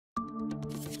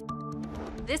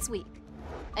This week,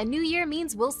 a new year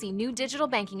means we'll see new digital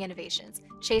banking innovations.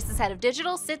 Chase's head of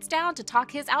digital sits down to talk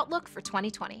his outlook for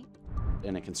 2020.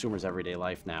 In a consumer's everyday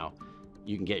life now,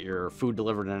 you can get your food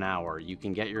delivered in an hour, you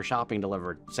can get your shopping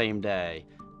delivered same day.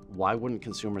 Why wouldn't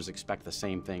consumers expect the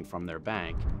same thing from their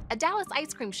bank? A Dallas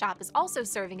ice cream shop is also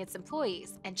serving its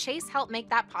employees, and Chase helped make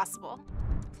that possible.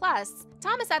 Plus,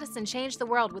 Thomas Edison changed the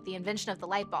world with the invention of the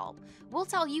light bulb. We'll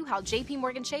tell you how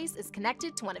JPMorgan Chase is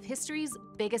connected to one of history's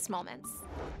biggest moments.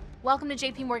 Welcome to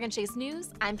JPMorgan Chase News.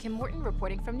 I'm Kim Morton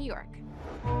reporting from New York.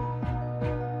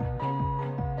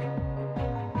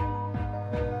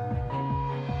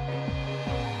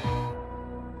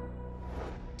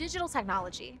 Digital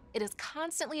technology. It is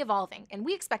constantly evolving, and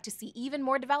we expect to see even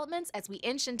more developments as we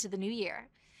inch into the new year.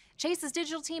 Chase's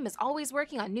digital team is always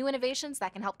working on new innovations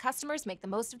that can help customers make the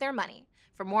most of their money.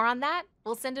 For more on that,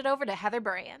 we'll send it over to Heather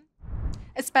Burrian.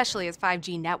 Especially as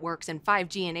 5G networks and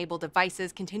 5G-enabled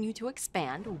devices continue to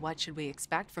expand, what should we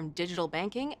expect from digital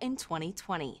banking in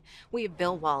 2020? We have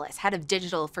Bill Wallace, head of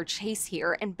digital for Chase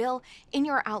here. And Bill, in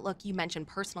your outlook, you mentioned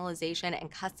personalization and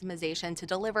customization to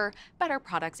deliver better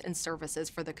products and services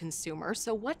for the consumer.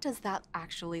 So what does that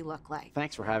actually look like?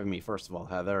 Thanks for having me, first of all,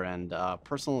 Heather. And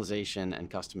personalization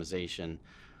and customization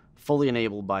fully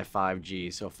enabled by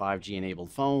 5G. So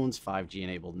 5G-enabled phones,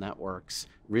 5G-enabled networks,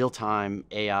 real-time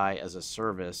AI as a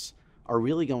service are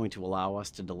really going to allow us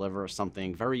to deliver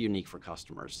something very unique for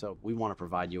customers. So we want to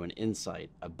provide you an insight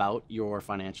about your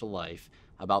financial life,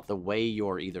 about the way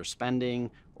you're either spending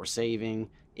or saving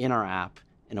in our app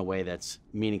in a way that's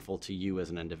meaningful to you as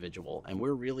an individual. And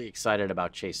we're really excited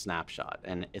about Chase Snapshot.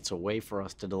 And it's a way for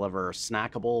us to deliver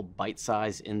snackable,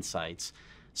 bite-sized insights,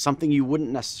 something you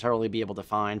wouldn't necessarily be able to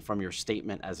find from your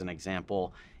statement, as an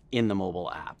example, in the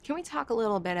mobile app. Can we talk a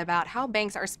little bit about how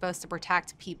banks are supposed to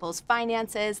protect people's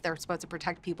finances? They're supposed to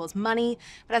protect people's money,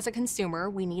 but as a consumer,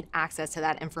 we need access to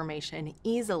that information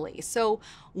easily. So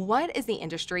what is the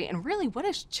industry, and really what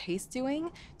is Chase doing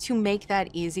to make that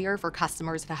easier for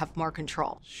customers to have more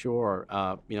control? Sure.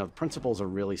 The principles are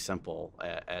really simple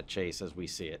at Chase as we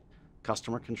see it: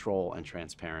 customer control and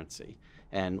transparency.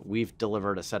 And we've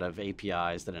delivered a set of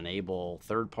APIs that enable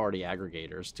third-party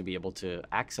aggregators to be able to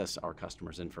access our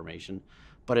customers' information.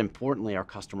 But importantly, our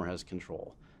customer has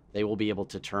control. They will be able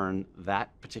to turn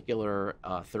that particular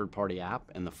third-party app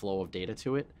and the flow of data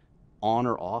to it on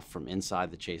or off from inside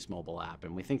the Chase mobile app.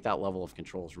 And we think that level of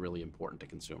control is really important to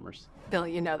consumers. Bill,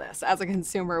 you know this. As a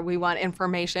consumer, we want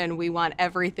information, we want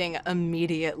everything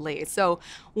immediately. So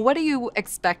what do you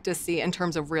expect to see in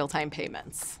terms of real-time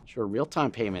payments? Sure,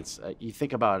 real-time payments, you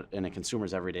think about in a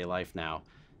consumer's everyday life now,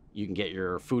 you can get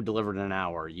your food delivered in an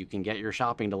hour, you can get your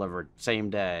shopping delivered same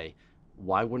day.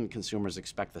 Why wouldn't consumers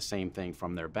expect the same thing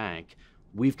from their bank?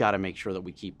 We've got to make sure that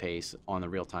we keep pace on the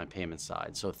real-time payment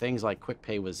side. So things like Quick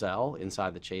Pay with Zelle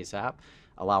inside the Chase app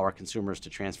allow our consumers to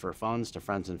transfer funds to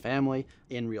friends and family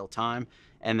in real time.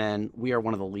 And then we are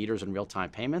one of the leaders in real-time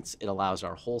payments. It allows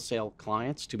our wholesale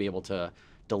clients to be able to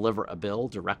deliver a bill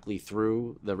directly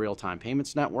through the real-time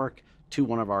payments network to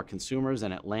one of our consumers,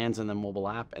 and it lands in the mobile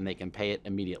app and they can pay it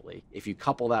immediately. If you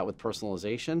couple that with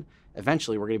personalization,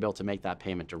 eventually we're going to be able to make that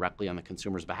payment directly on the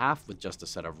consumer's behalf with just a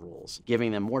set of rules,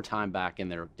 giving them more time back in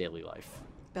their daily life.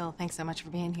 Bill, thanks so much for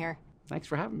being here. Thanks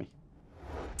for having me.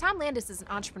 Tom Landis is an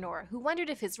entrepreneur who wondered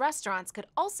if his restaurants could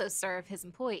also serve his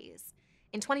employees.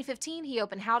 In 2015, he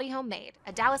opened Howdy Homemade,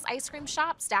 a Dallas ice cream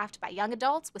shop staffed by young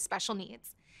adults with special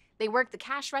needs. They work the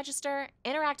cash register,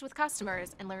 interact with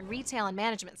customers, and learn retail and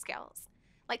management skills.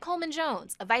 Like Coleman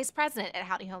Jones, a vice president at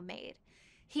Howdy Homemade.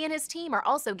 He and his team are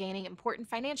also gaining important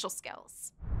financial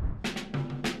skills.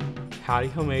 Howdy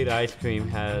Homemade ice cream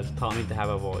has taught me to have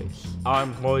a voice. Our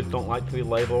employees don't like to be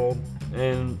labeled,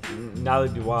 and neither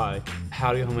do I.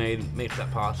 Howdy Homemade makes that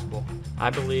possible.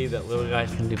 I believe that little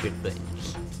guys can do big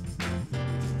things.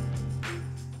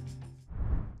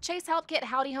 Chase helped get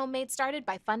Howdy Homemade started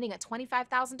by funding a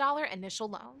 $25,000 initial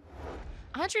loan.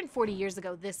 140 years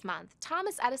ago this month,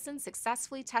 Thomas Edison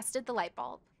successfully tested the light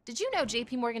bulb. Did you know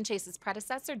JPMorgan Chase's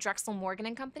predecessor, Drexel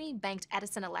Morgan & Company, banked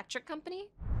Edison Electric Company?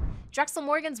 Drexel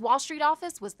Morgan's Wall Street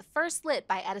office was the first lit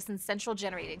by Edison's central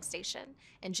generating station,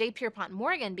 and J. Pierpont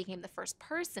Morgan became the first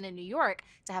person in New York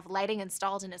to have lighting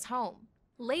installed in his home.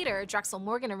 Later, Drexel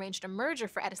Morgan arranged a merger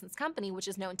for Edison's company, which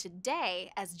is known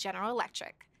today as General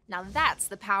Electric. Now that's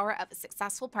the power of a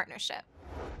successful partnership.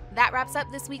 That wraps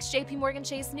up this week's JPMorgan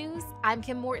Chase News. I'm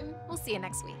Kim Morton. We'll see you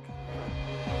next week.